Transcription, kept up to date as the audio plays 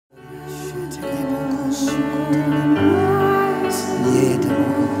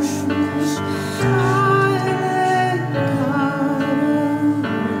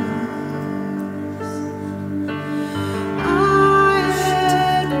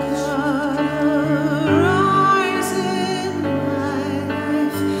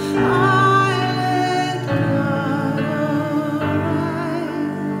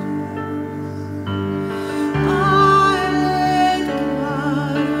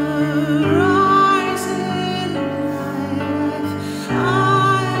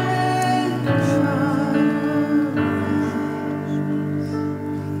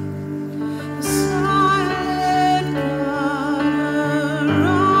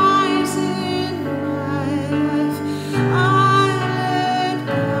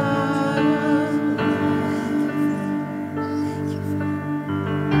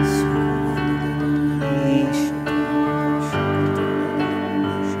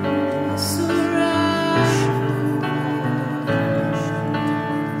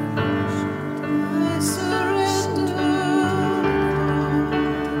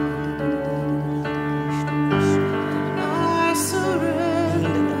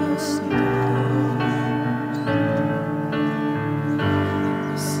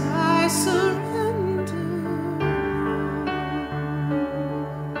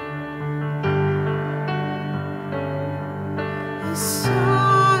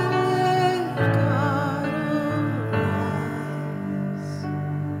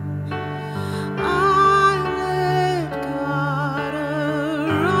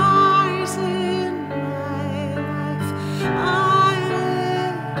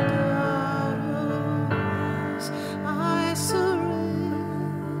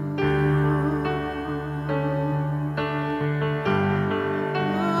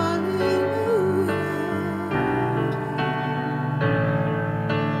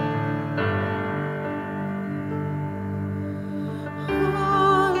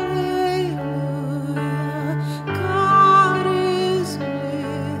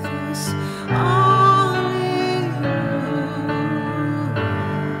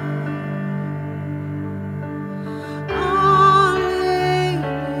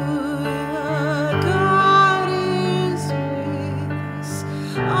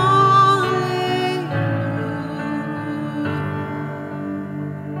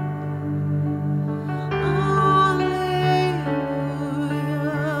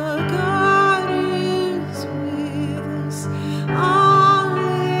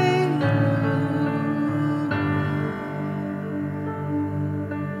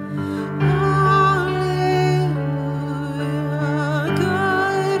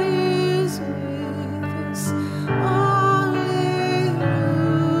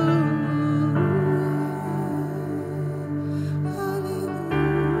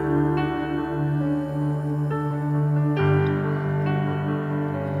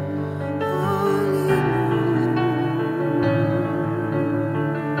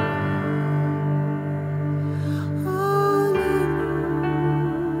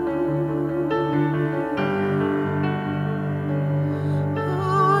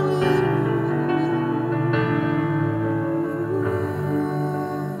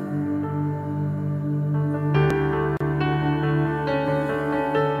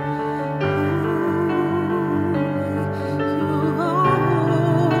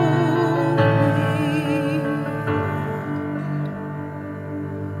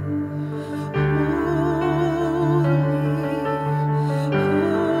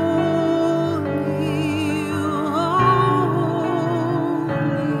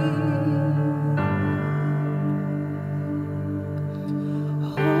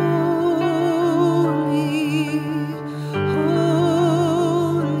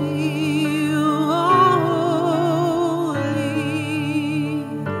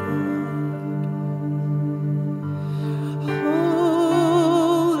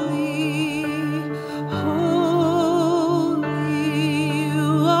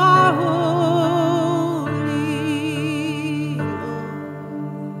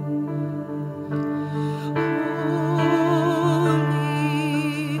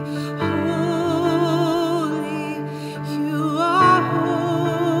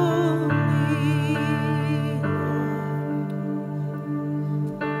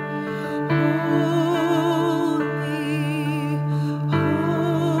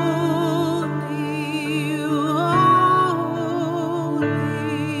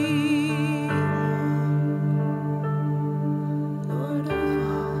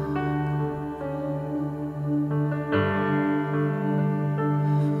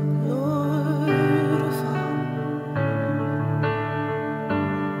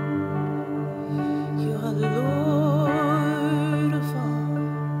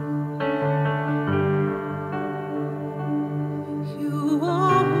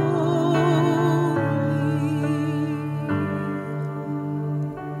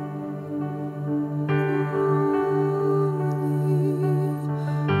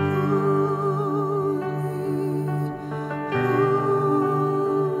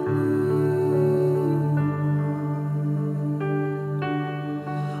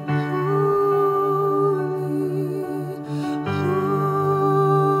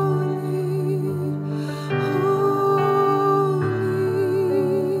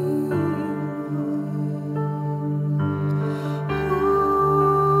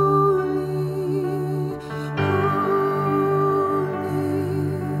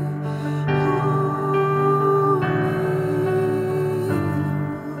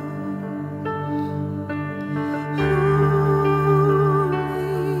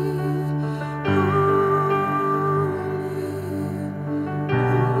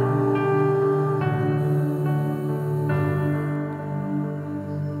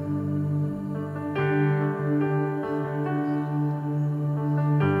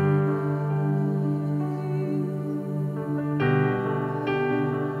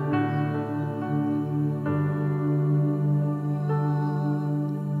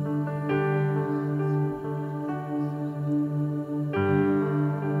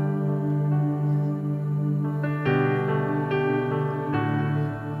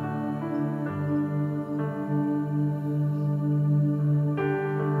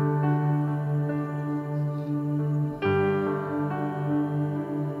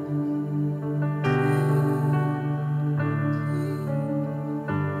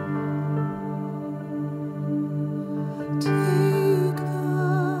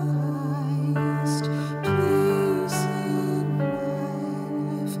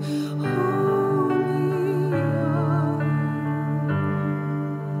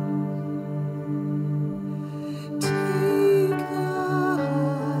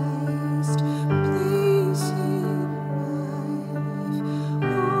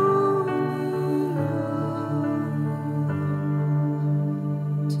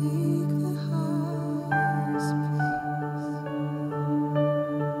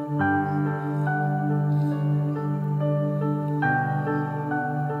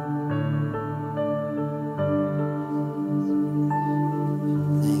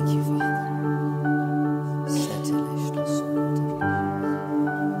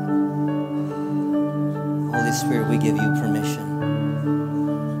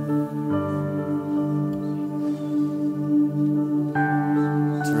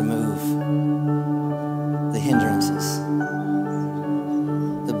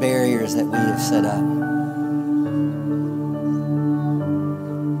set up.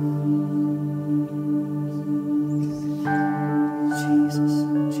 Jesus,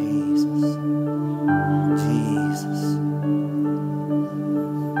 Jesus, Jesus.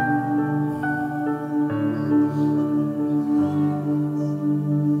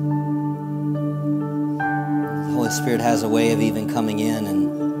 The Holy Spirit has a way of even coming in, and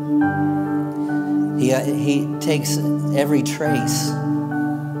He takes every trace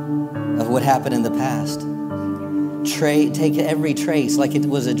of what happened in the past. Take every trace like it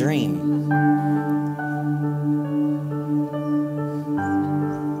was a dream.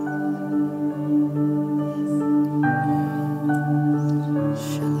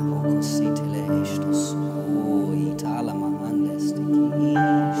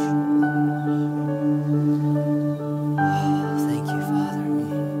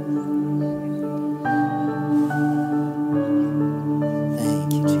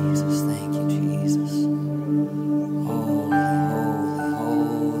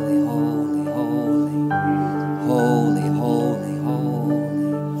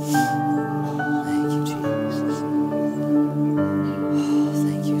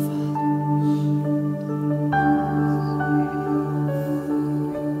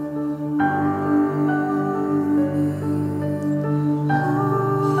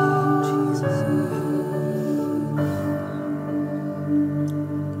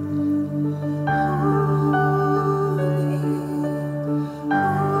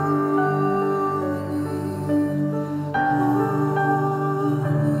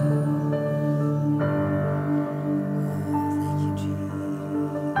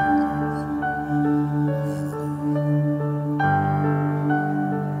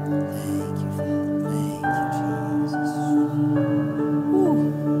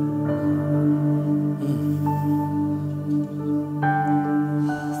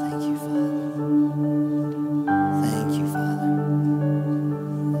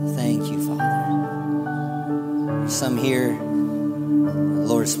 Some here, the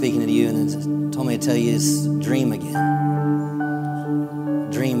Lord is speaking to you and told me to tell you is dream again.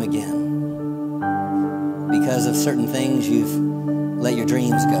 Dream again. Because of certain things, you've let your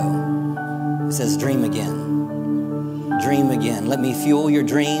dreams go. It says dream again. Dream again. Let me fuel your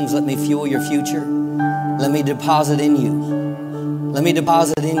dreams. Let me fuel your future. Let me deposit in you. Let me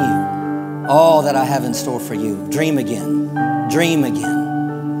deposit in you all that I have in store for you. Dream again. Dream again.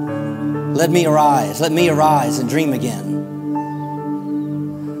 Let me arise and dream again.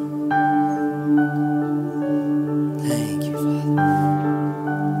 Thank you, Father.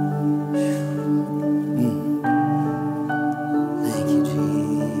 Thank you,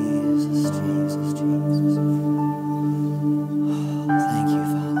 Jesus, Jesus, Jesus. Thank you,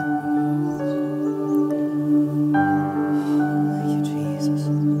 Father. Thank you, Jesus.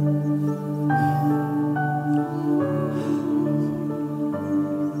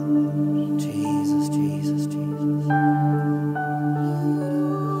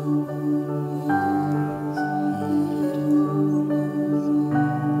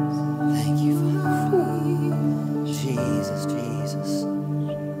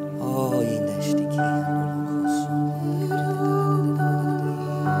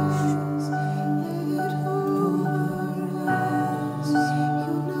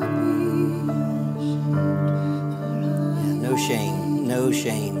 No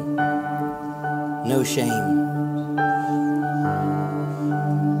shame. No shame.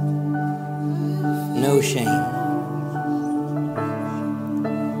 No shame.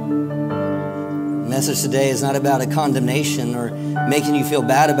 The message today is not about a condemnation or making you feel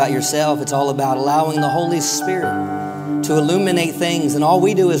bad about yourself. It's all about allowing the Holy Spirit to illuminate things, and all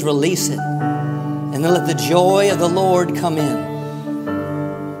we do is release it. And then let the joy of the Lord come in.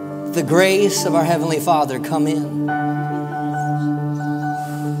 The grace of our Heavenly Father come in.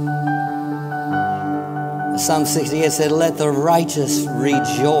 Psalm 68 said, let the righteous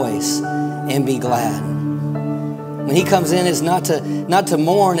rejoice and be glad. When he comes in, it's not to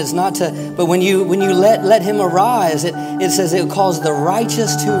mourn, it's not to, but when you let him arise, it says it will cause the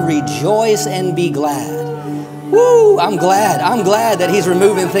righteous to rejoice and be glad. Woo! I'm glad that he's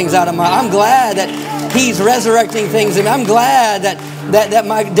removing things out of I'm glad that he's resurrecting things in me. I'm glad that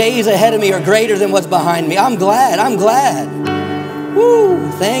my days ahead of me are greater than what's behind me. I'm glad. Woo!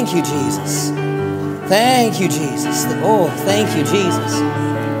 Thank you, Jesus. Thank you, Jesus. Oh, thank you, Jesus.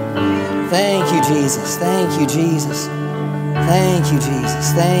 Thank you, Jesus. Thank you, Jesus. Thank you,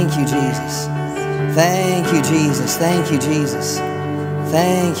 Jesus. Thank you, Jesus. Thank you, Jesus. Thank you, Jesus.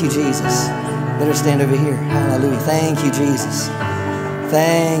 Thank you, Jesus. Better stand over here. Hallelujah. Thank you, Jesus.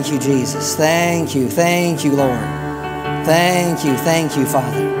 Thank you, Jesus. Thank you, Lord. Thank you,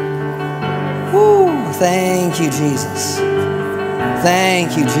 Father. Thank you, Jesus.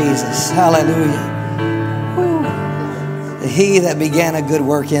 Thank you, Jesus. Hallelujah. Woo. He that began a good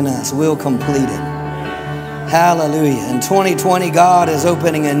work in us will complete it. Hallelujah. In 2020, God is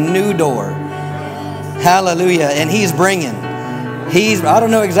opening a new door. Hallelujah. And He's bringing. I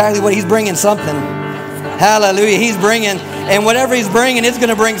don't know exactly what He's bringing, something. Hallelujah. He's bringing, and whatever He's bringing, it's going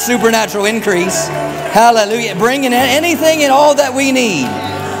to bring supernatural increase. Hallelujah. Bringing anything and all that we need.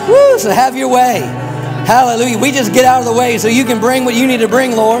 Woo, so have your way. Hallelujah. We just get out of the way so you can bring what you need to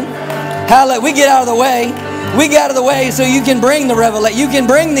bring, Lord. Hallelujah. We get out of the way. We get out of the way so you can bring the revelation. You can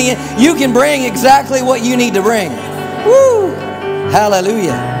bring exactly what you need to bring. Woo.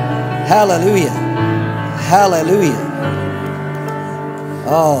 Hallelujah. Hallelujah. Hallelujah.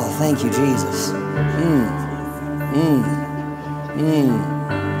 Oh, thank you, Jesus.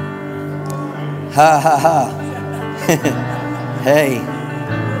 Ha ha ha. Hey.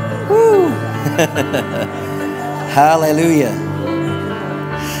 Woo. Hallelujah.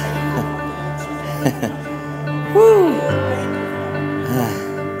 Woo.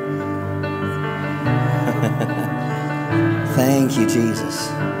 Thank you, Jesus.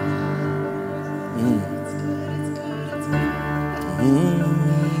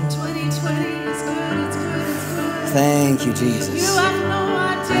 Thank you, Jesus.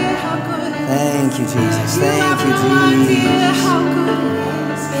 Thank you, Jesus. Thank you, Jesus.